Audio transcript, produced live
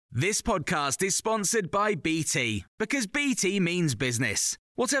This podcast is sponsored by BT, because BT means business.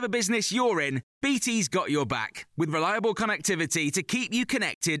 Whatever business you're in, BT's got your back, with reliable connectivity to keep you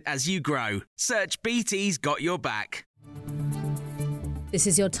connected as you grow. Search BT's got your back. This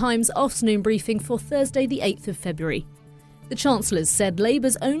is your Times afternoon briefing for Thursday the 8th of February. The Chancellor's said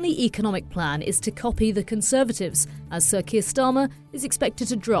Labour's only economic plan is to copy the Conservatives, as Sir Keir Starmer is expected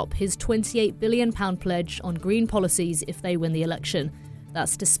to drop his £28 billion pledge on green policies if they win the election.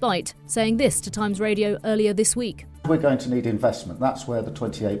 That's despite saying this to Times Radio earlier this week. We're going to need investment. That's where the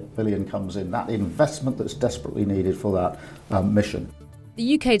 28 billion comes in, that investment that's desperately needed for that mission.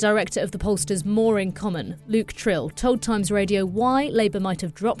 The UK director of the pollsters More in Common, Luke Trill, told Times Radio why Labour might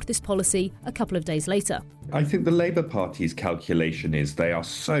have dropped this policy a couple of days later. I think the Labour Party's calculation is they are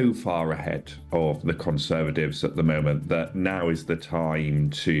so far ahead of the Conservatives at the moment that now is the time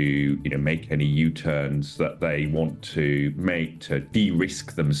to, make any U-turns that they want to make to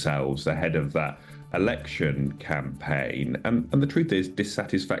de-risk themselves ahead of that election campaign. And the truth is,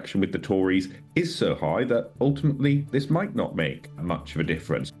 dissatisfaction with the Tories is so high that ultimately this might not make much of a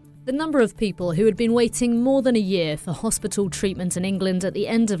difference. The number of people who had been waiting more than a year for hospital treatment in England at the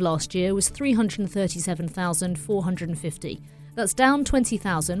end of last year was 337,450. That's down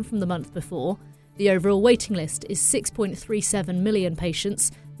 20,000 from the month before. The overall waiting list is 6.37 million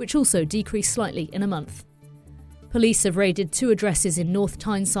patients, which also decreased slightly in a month. Police have raided 2 addresses in North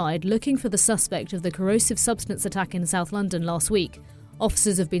Tyneside looking for the suspect of the corrosive substance attack in South London last week.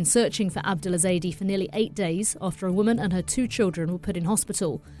 Officers have been searching for Abdul Azadi for nearly 8 days after a woman and her 2 children were put in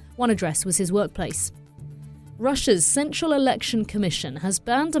hospital. One address was his workplace. Russia's Central Election Commission has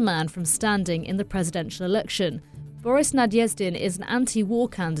banned a man from standing in the presidential election. Boris Nadezhdin is an anti-war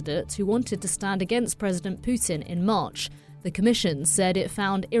candidate who wanted to stand against President Putin in March. The commission said it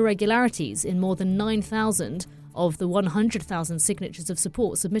found irregularities in more than 9,000 of the 100,000 signatures of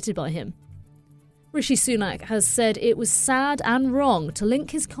support submitted by him. Rishi Sunak has said it was sad and wrong to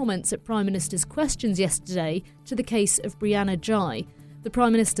link his comments at Prime Minister's questions yesterday to the case of Brianna Ghey. The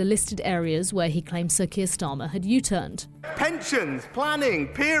Prime Minister listed areas where he claimed Sir Keir Starmer had U-turned. Pensions, planning,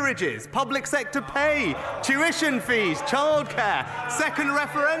 peerages, public sector pay, tuition fees, childcare, second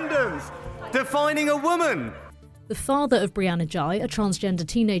referendums, defining a woman. The father of Brianna Ghey, a transgender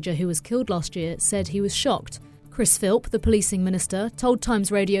teenager who was killed last year, said he was shocked. Chris Philp, the policing minister, told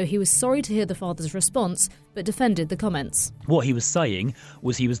Times Radio he was sorry to hear the father's response, but defended the comments. What he was saying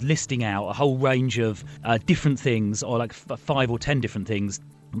was he was listing out a whole range of different things, or like 5 or 10 different things,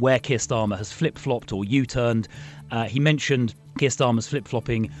 where Keir Starmer has flip-flopped or U-turned. He mentioned Keir Starmer's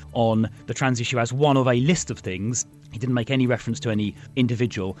flip-flopping on the trans issue as one of a list of things. He didn't make any reference to any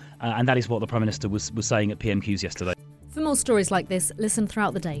individual, and that is what the Prime Minister was saying at PMQs yesterday. For more stories like this, listen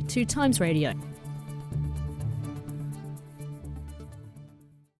throughout the day to Times Radio.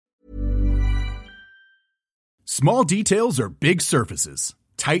 Small details are big surfaces.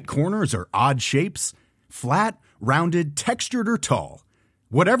 Tight corners are odd shapes. Flat, rounded, textured, or tall.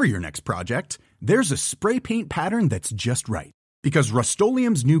 Whatever your next project, there's a spray paint pattern that's just right. Because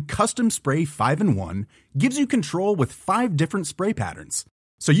Rust-Oleum's new Custom Spray 5-in-1 gives you control with 5 different spray patterns.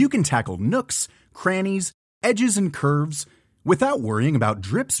 So you can tackle nooks, crannies, edges, and curves without worrying about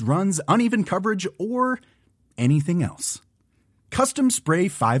drips, runs, uneven coverage, or anything else. Custom Spray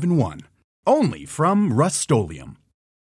 5-in-1. Only from Rust-Oleum.